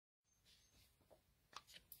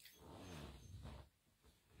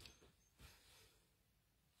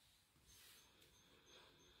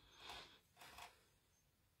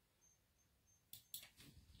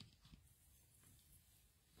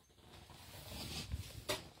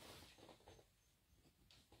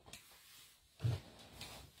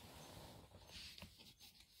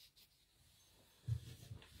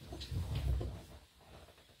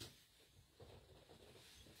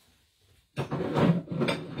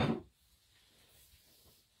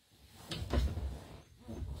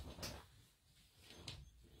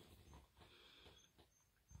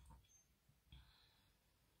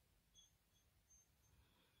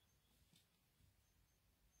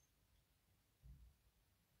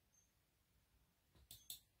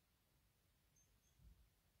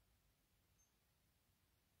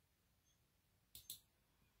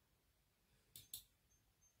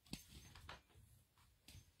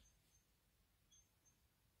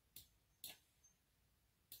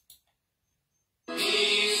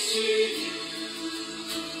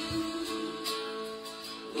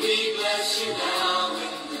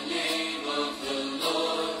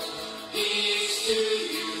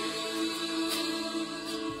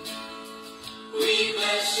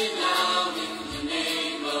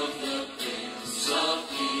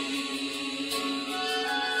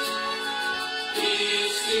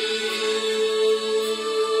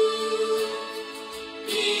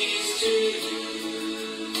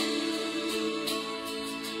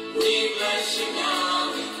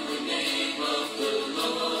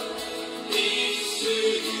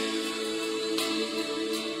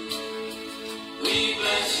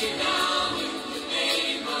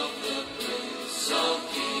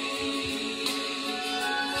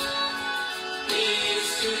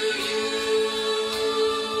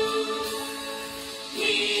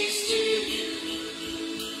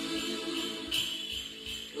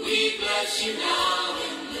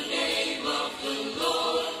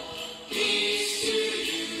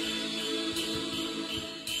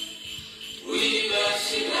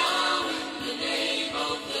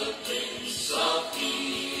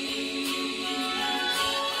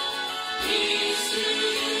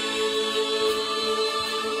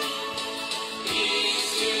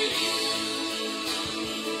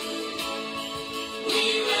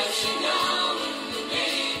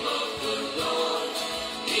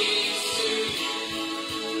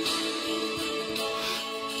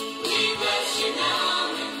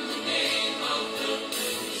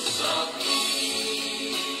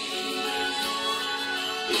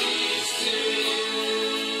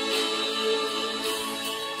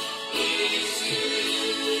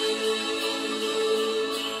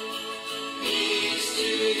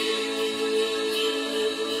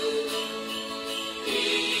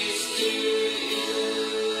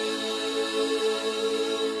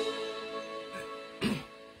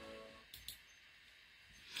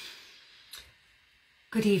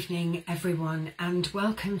Good evening, everyone, and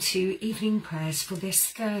welcome to evening prayers for this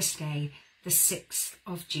Thursday, the 6th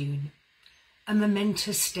of June, a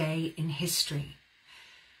momentous day in history.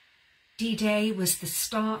 D-Day was the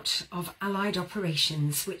start of Allied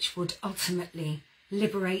operations which would ultimately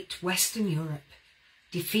liberate Western Europe,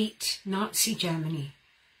 defeat Nazi Germany,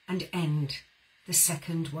 and end the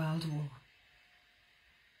Second World War.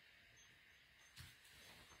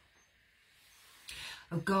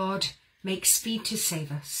 O God, make speed to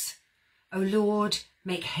save us. O Lord,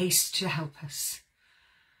 make haste to help us.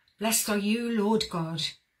 Blessed are you, Lord God,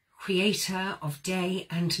 creator of day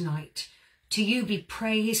and night. To you be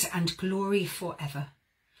praise and glory forever.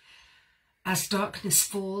 As darkness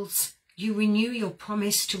falls, you renew your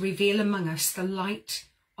promise to reveal among us the light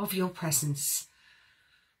of your presence.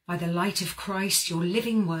 By the light of Christ, your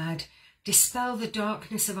living word, dispel the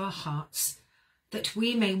darkness of our hearts, that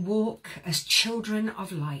we may walk as children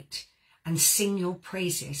of light and sing your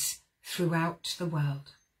praises throughout the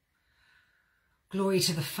world. Glory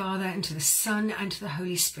to the Father, and to the Son, and to the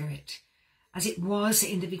Holy Spirit, as it was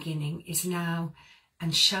in the beginning, is now,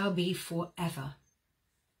 and shall be forever.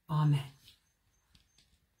 Amen.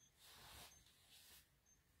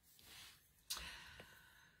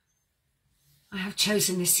 I have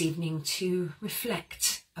chosen this evening to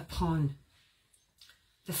reflect upon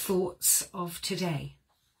the thoughts of today.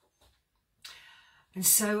 And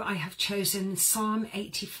so I have chosen Psalm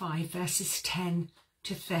 85, verses 10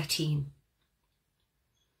 to 13.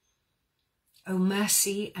 O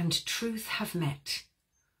mercy and truth have met,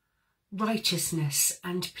 righteousness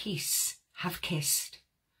and peace have kissed.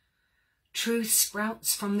 Truth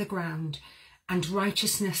sprouts from the ground, and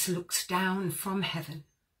righteousness looks down from heaven.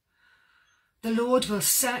 The Lord will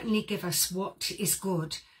certainly give us what is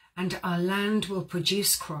good, and our land will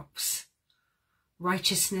produce crops.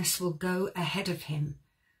 Righteousness will go ahead of him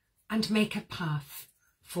and make a path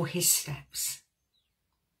for his steps.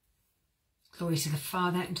 Glory to the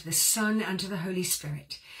Father, and to the Son, and to the Holy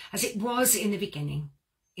Spirit, as it was in the beginning,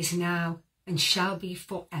 is now, and shall be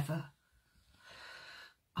forever.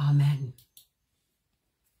 Amen.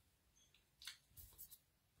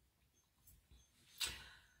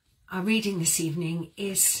 Our reading this evening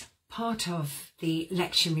is part of the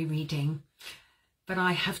lectionary reading, but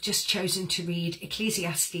I have just chosen to read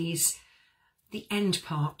Ecclesiastes, the end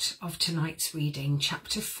part of tonight's reading,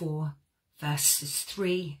 chapter 4,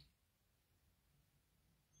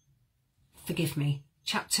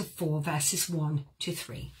 chapter 4, verses 1 to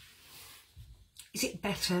 3. Is it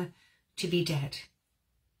better to be dead?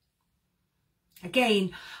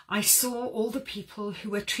 Again, I saw all the people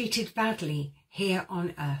who were treated badly here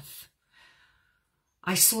on earth.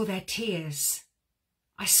 I saw their tears.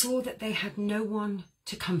 I saw that they had no one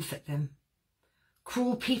to comfort them.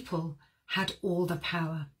 Cruel people had all the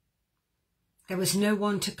power. There was no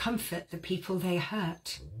one to comfort the people they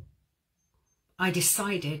hurt. I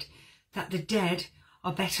decided that the dead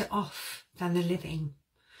are better off than the living,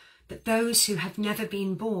 but those who have never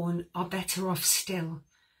been born are better off still.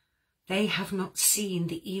 They have not seen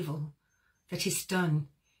the evil that is done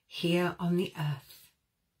here on the earth.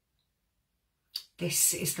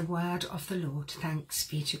 This is the word of the Lord. Thanks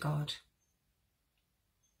be to God.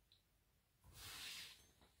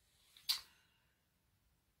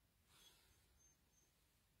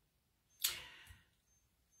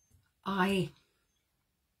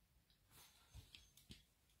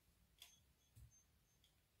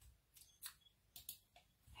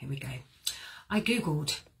 Here we go. I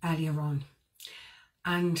googled earlier on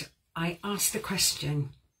and I asked the question,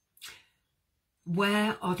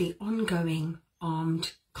 where are the ongoing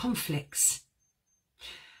armed conflicts?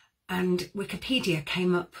 And Wikipedia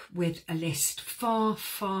came up with a list far,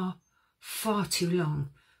 far, far too long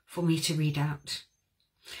for me to read out.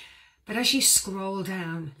 But as you scroll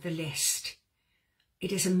down the list,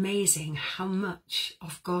 it is amazing how much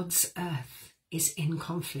of God's earth is in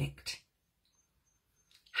conflict.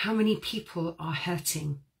 How many people are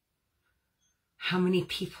hurting? How many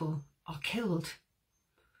people are killed?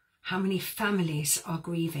 How many families are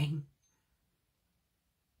grieving?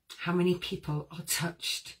 How many people are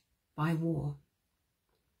touched by war?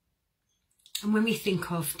 And when we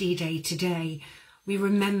think of D-Day today, we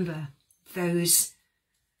remember those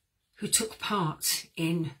who took part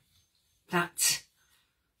in that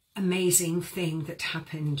amazing thing that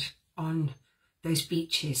happened on those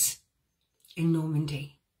beaches in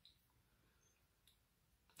Normandy.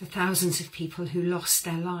 The thousands of people who lost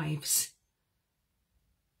their lives.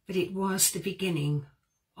 But it was the beginning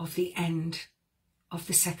of the end of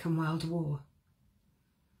the Second World War.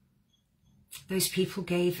 Those people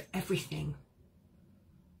gave everything.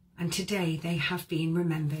 And today they have been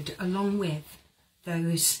remembered along with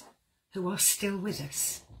those who are still with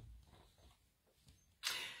us.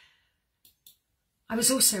 I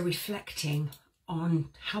was also reflecting on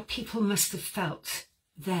how people must have felt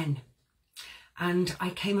then. And I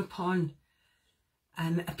came upon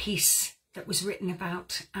a piece that was written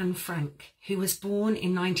about Anne Frank, who was born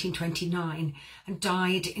in 1929 and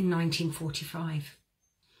died in 1945.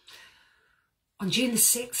 On June the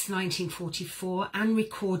 6th, 1944, Anne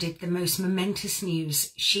recorded the most momentous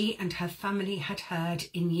news she and her family had heard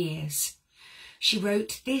in years. She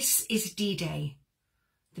wrote, "This is D-Day."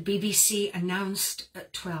 The BBC announced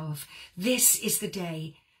at 12, "This is the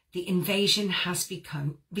day the invasion has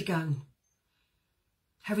begun."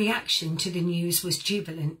 Her reaction to the news was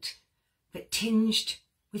jubilant, but tinged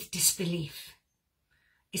with disbelief.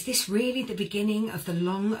 Is this really the beginning of the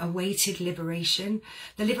long-awaited liberation?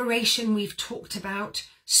 The liberation we've talked about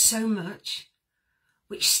so much,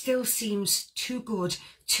 which still seems too good,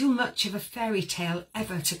 too much of a fairy tale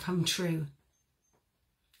ever to come true.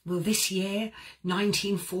 Will this year,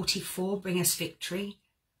 1944, bring us victory?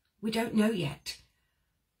 We don't know yet.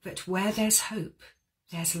 But where there's hope,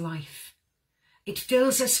 there's life. It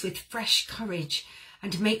fills us with fresh courage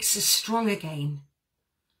and makes us strong again.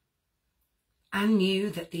 Anne knew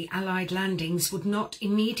that the Allied landings would not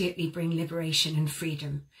immediately bring liberation and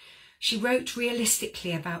freedom. She wrote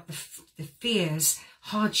realistically about the fears,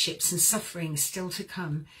 hardships and suffering still to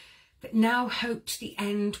come, but now hoped the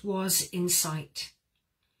end was in sight.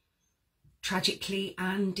 Tragically,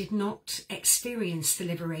 Anne did not experience the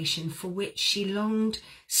liberation for which she longed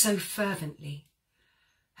so fervently.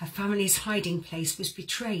 Her family's hiding place was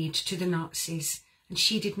betrayed to the Nazis, and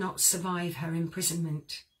she did not survive her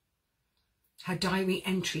imprisonment. Her diary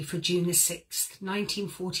entry for June the 6th,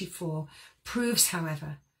 1944, proves,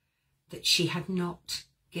 however, that she had not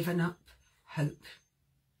given up hope.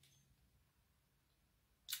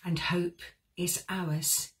 And hope is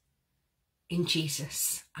ours in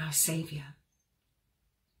Jesus, our Saviour.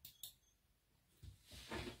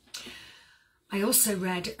 I also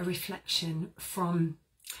read a reflection from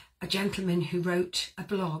a gentleman who wrote a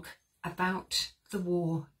blog about the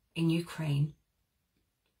war in Ukraine.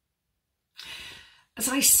 As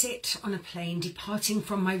I sit on a plane departing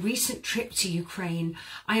from my recent trip to Ukraine,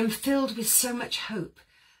 I am filled with so much hope,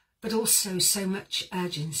 but also so much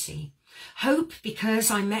urgency. Hope because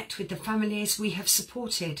I met with the families we have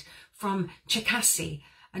supported from Cherkasy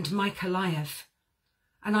and Mykolaiv,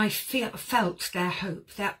 and I felt their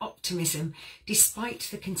hope, their optimism, despite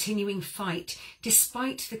the continuing fight,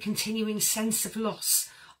 despite the continuing sense of loss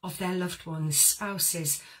of their loved ones,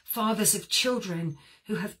 spouses, fathers of children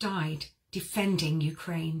who have died defending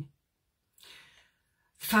Ukraine.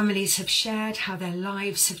 Families have shared how their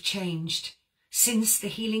lives have changed since the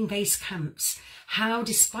healing base camps, how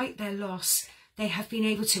despite their loss they have been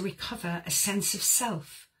able to recover a sense of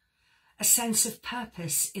self, a sense of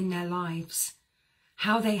purpose in their lives,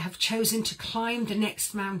 how they have chosen to climb the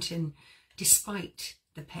next mountain despite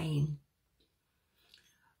the pain.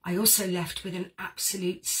 I also left with an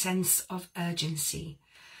absolute sense of urgency,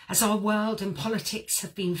 as our world and politics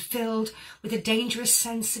have been filled with a dangerous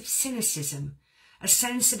sense of cynicism, a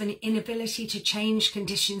sense of an inability to change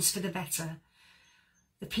conditions for the better.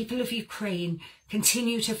 The people of Ukraine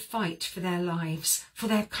continue to fight for their lives, for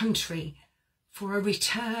their country, for a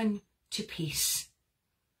return to peace.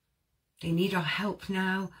 They need our help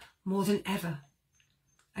now more than ever.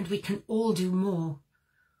 And we can all do more.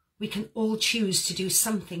 We can all choose to do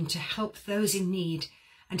something to help those in need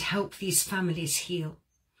and help these families heal.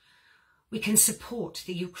 We can support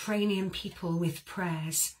the Ukrainian people with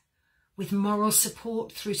prayers, with moral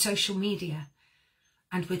support through social media,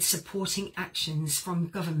 and with supporting actions from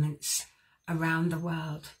governments around the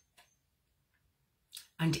world.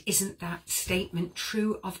 And isn't that statement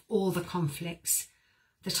true of all the conflicts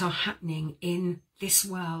that are happening in this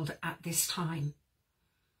world at this time?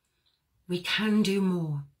 We can do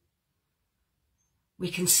more. We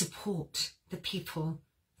can support the people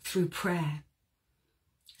through prayer,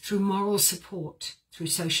 through moral support, through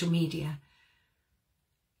social media.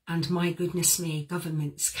 And my goodness me,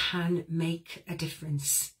 governments can make a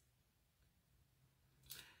difference.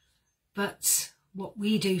 But what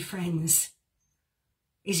we do, friends,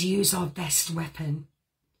 is use our best weapon,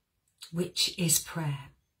 which is prayer.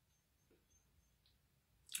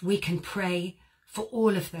 We can pray for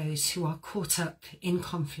all of those who are caught up in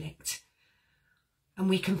conflict. And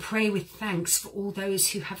we can pray with thanks for all those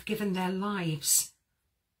who have given their lives.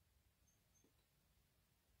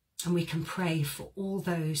 And we can pray for all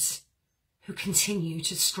those who continue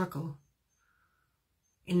to struggle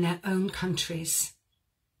in their own countries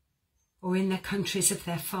or in the countries of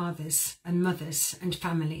their fathers and mothers and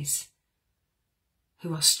families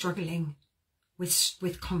who are struggling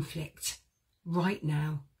with conflict right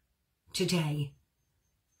now, today,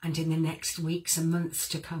 and in the next weeks and months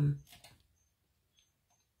to come.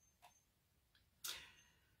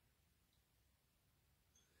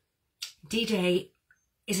 D-Day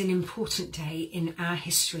is an important day in our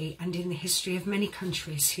history and in the history of many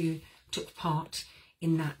countries who took part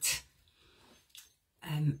in that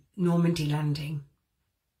Normandy landing.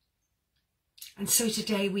 And so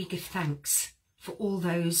today we give thanks for all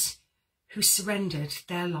those who surrendered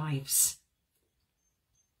their lives.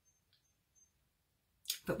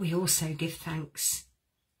 But we also give thanks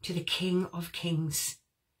to the King of Kings,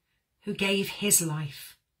 who gave his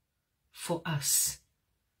life for us,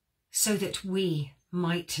 so that we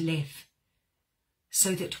might live,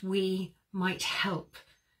 so that we might help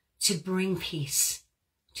to bring peace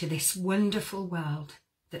to this wonderful world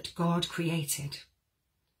that God created.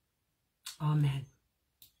 Amen.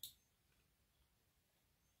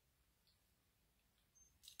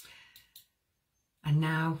 And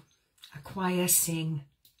now a choir sing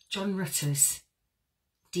John Rutter's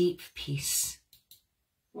Deep Peace.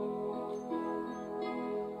 Deep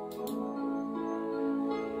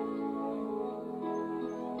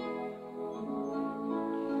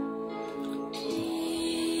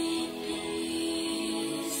peace.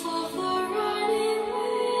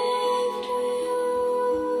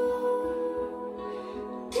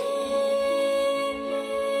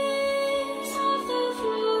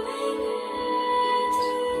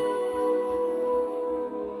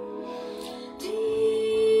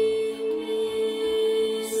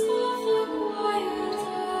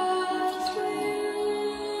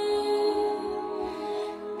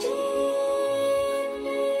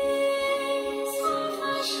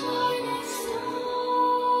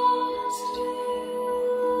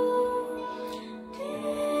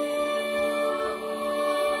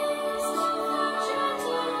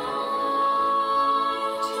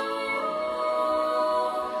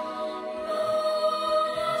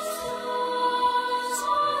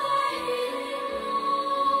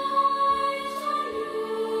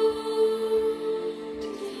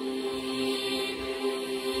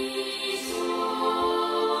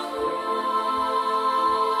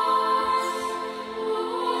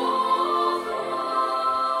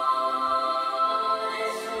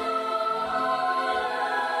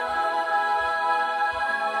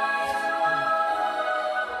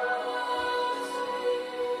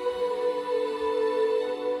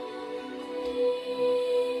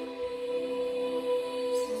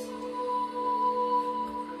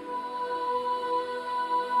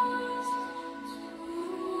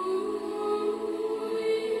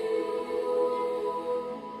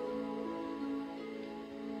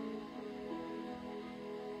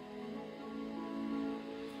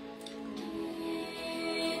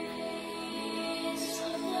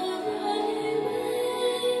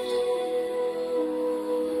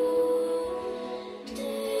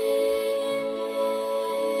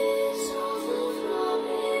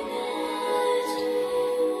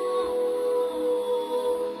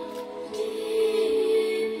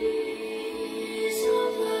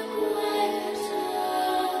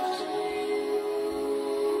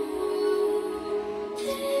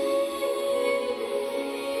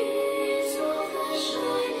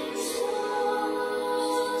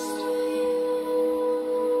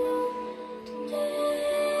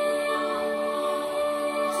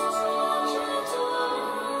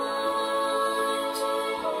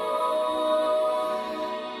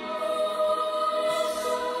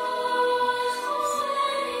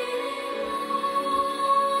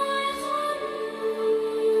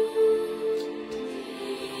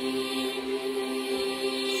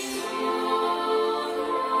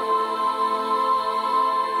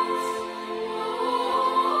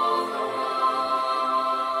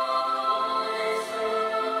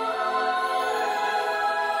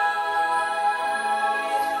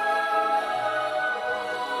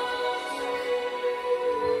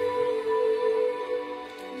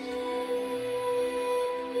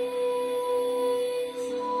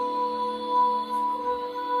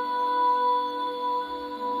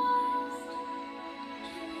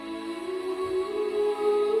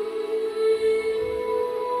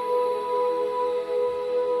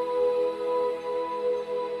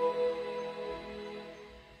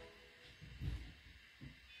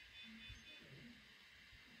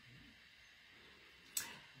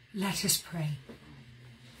 Let us pray.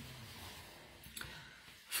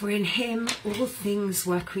 For in him all things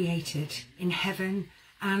were created, in heaven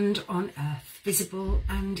and on earth, visible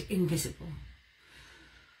and invisible.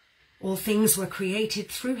 All things were created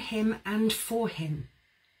through him and for him.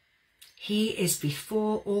 He is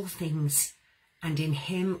before all things, and in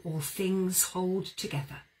him all things hold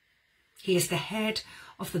together. He is the head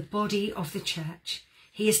of the body of the church.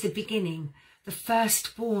 He is the beginning, the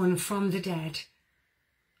firstborn from the dead.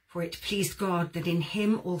 For it pleased God that in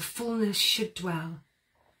him all fullness should dwell,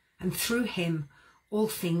 and through him all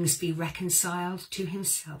things be reconciled to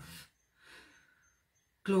himself.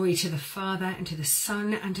 Glory to the Father, and to the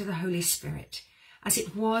Son, and to the Holy Spirit, as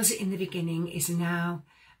it was in the beginning, is now,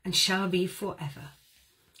 and shall be forever.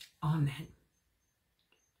 Amen.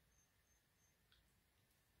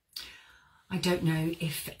 I don't know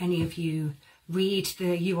if any of you read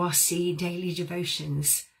the URC daily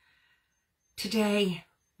devotions. Today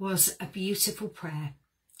was a beautiful prayer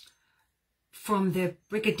from the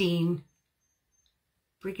Brigadine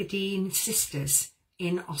sisters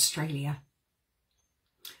in Australia.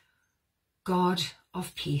 God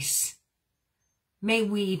of peace, may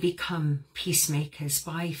we become peacemakers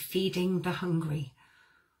by feeding the hungry,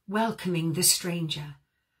 welcoming the stranger,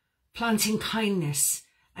 planting kindness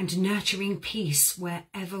and nurturing peace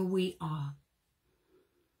wherever we are.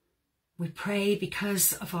 We pray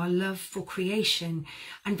because of our love for creation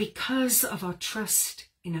and because of our trust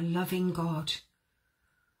in a loving God.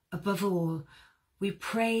 Above all, we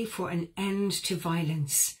pray for an end to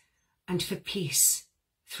violence and for peace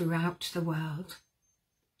throughout the world.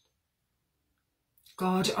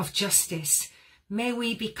 God of justice, may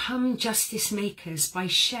we become justice makers by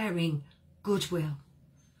sharing goodwill,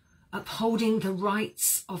 upholding the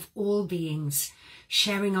rights of all beings,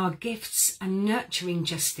 sharing our gifts and nurturing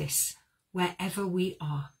justice wherever we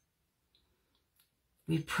are.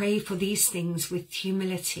 We pray for these things with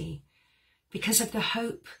humility because of the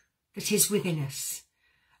hope that is within us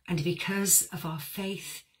and because of our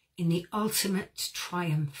faith in the ultimate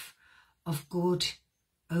triumph of good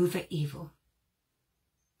over evil.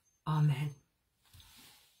 Amen.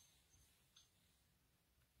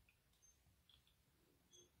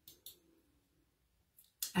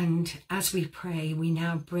 And as we pray, we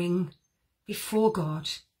now bring before God,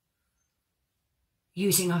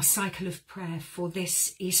 using our cycle of prayer for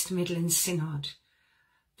this East Midlands Synod,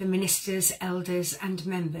 the ministers, elders and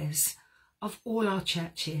members of all our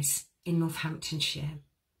churches in Northamptonshire.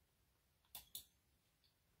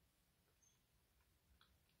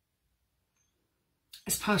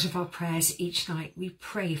 As part of our prayers each night, we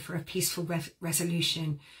pray for a peaceful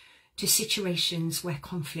resolution to situations where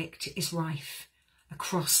conflict is rife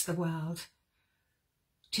across the world.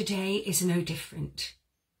 Today is no different.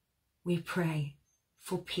 We pray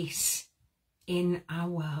for peace in our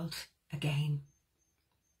world again.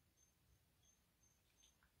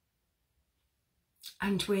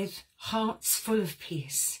 And with hearts full of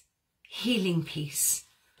peace, healing peace,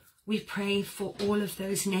 we pray for all of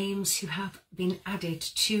those names who have been added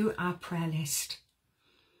to our prayer list.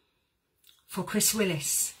 For Chris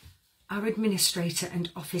Willis, our administrator and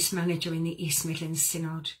office manager in the East Midlands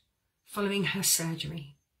Synod, following her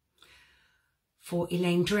surgery. For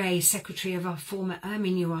Elaine Dray, secretary of our former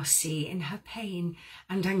Ermine URC, in her pain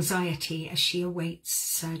and anxiety as she awaits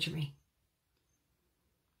surgery.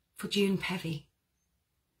 For June Pevy.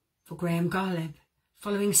 For Graham Garleb,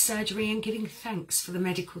 following surgery and giving thanks for the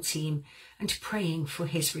medical team and praying for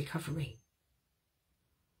his recovery.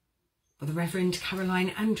 For the Reverend Caroline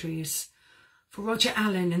Andrews, for Roger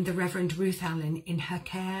Allen and the Reverend Ruth Allen in her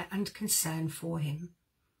care and concern for him.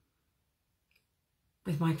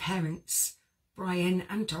 With my parents, Brian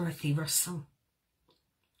and Dorothy Russell.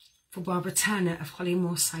 For Barbara Turner of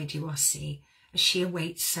Hollymoorside URC as she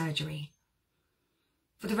awaits surgery.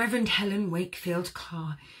 For the Reverend Helen Wakefield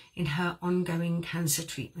Carr in her ongoing cancer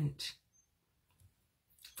treatment.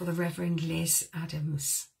 For the Reverend Liz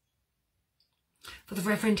Adams. For the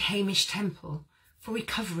Reverend Hamish Temple for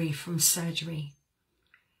recovery from surgery.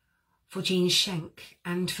 For Jean Schenk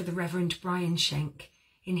and for the Reverend Brian Schenk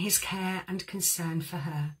in his care and concern for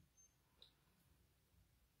her.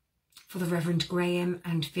 For the Reverend Graham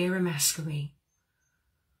and Vera Maskery.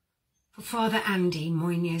 For Father Andy,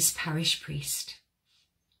 Moyniers parish priest.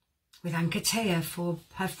 With Ankatea for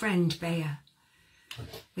her friend Bea.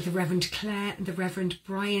 With the Reverend Claire and the Reverend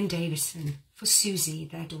Brian Davison for Susie,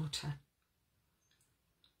 their daughter.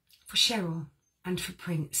 For Cheryl and for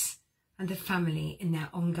Prince and the family in their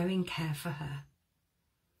ongoing care for her.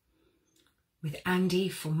 With Andy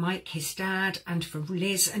for Mike, his dad, and for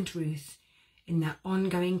Liz and Ruth in their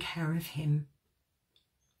ongoing care of him.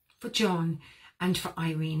 For John and for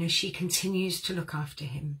Irene as she continues to look after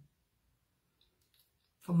him.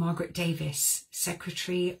 For Margaret Davis,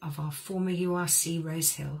 secretary of our former URC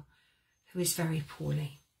Rose Hill, who is very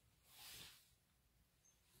poorly.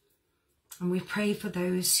 And we pray for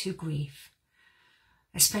those who grieve,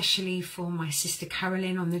 especially for my sister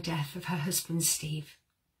Carolyn on the death of her husband Steve.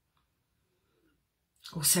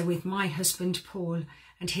 Also with my husband Paul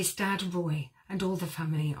and his dad Roy and all the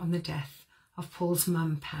family on the death of Paul's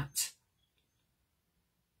mum Pat.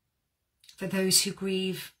 For those who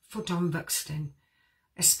grieve for Don Buxton,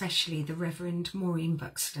 especially the Reverend Maureen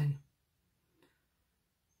Buxton.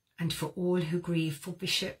 And for all who grieve for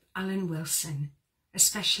Bishop Alan Wilson,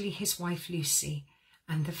 especially his wife Lucy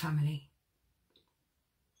and the family.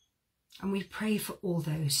 And we pray for all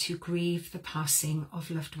those who grieve the passing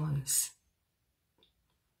of loved ones.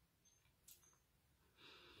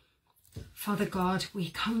 Father God, we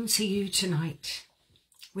come to you tonight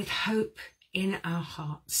with hope in our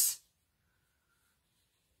hearts.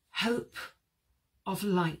 Hope of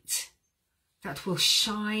light that will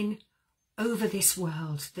shine over this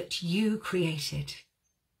world that you created.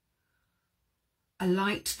 A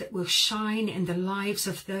light that will shine in the lives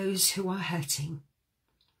of those who are hurting.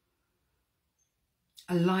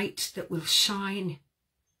 A light that will shine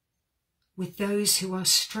with those who are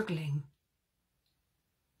struggling.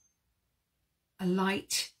 A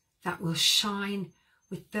light that will shine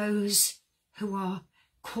with those who are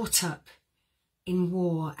caught up in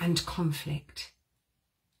war and conflict.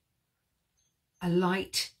 A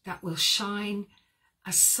light that will shine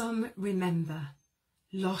as some remember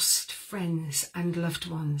lost friends and loved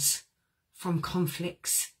ones from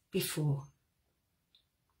conflicts before.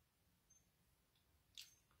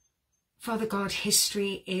 Father God,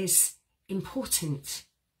 history is important,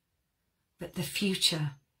 but the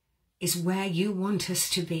future is where you want us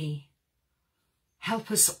to be. Help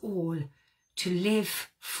us all to live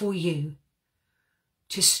for you,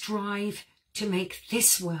 to strive to make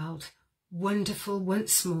this world wonderful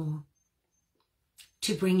once more,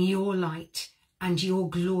 to bring your light and your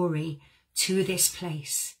glory to this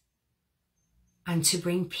place, and to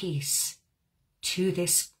bring peace to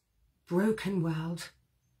this broken world.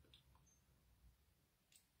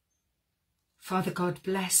 Father God,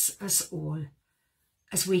 bless us all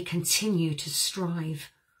as we continue to strive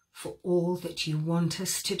for all that you want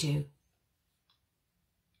us to do.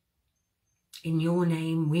 In your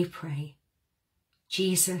name we pray,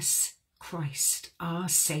 Jesus Christ, our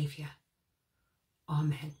Saviour.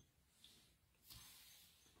 Amen.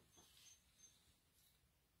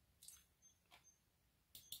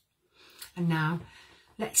 And now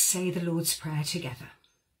let's say the Lord's Prayer together.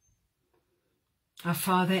 Our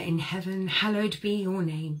Father in heaven, hallowed be your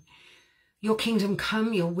name. Your kingdom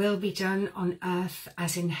come, your will be done on earth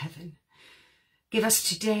as in heaven. Give us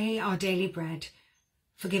today our daily bread.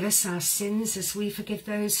 Forgive us our sins as we forgive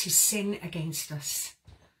those who sin against us.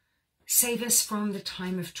 Save us from the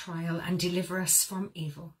time of trial and deliver us from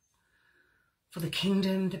evil. For the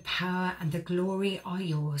kingdom, the power and the glory are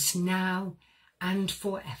yours now and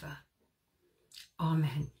forever.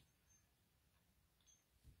 Amen.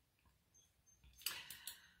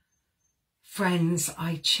 Friends,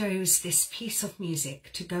 I chose this piece of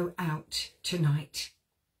music to go out tonight.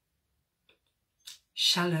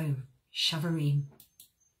 Shalom, Shavarim.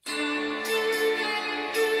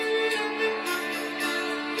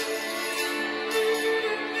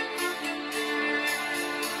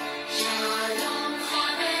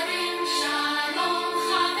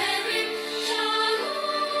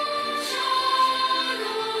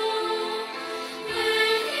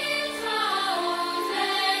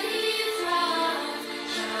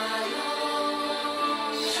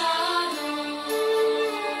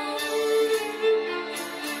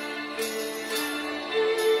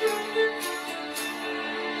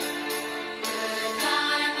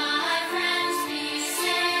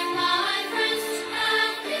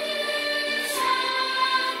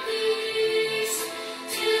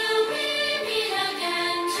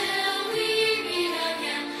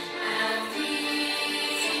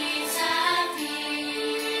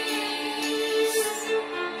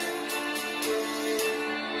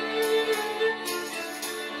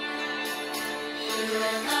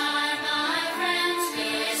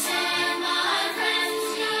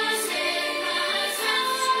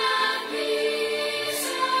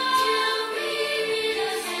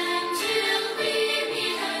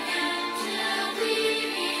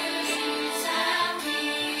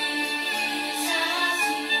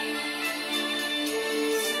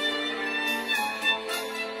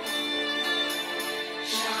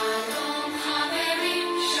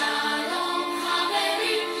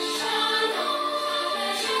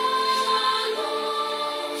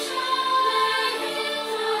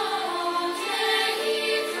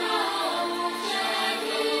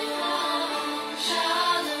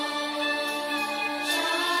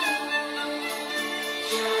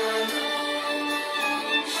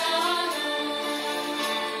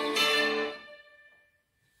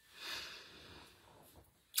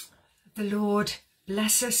 The Lord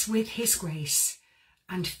bless us with his grace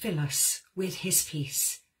and fill us with his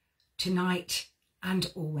peace, tonight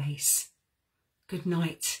and always. Good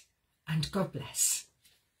night and God bless.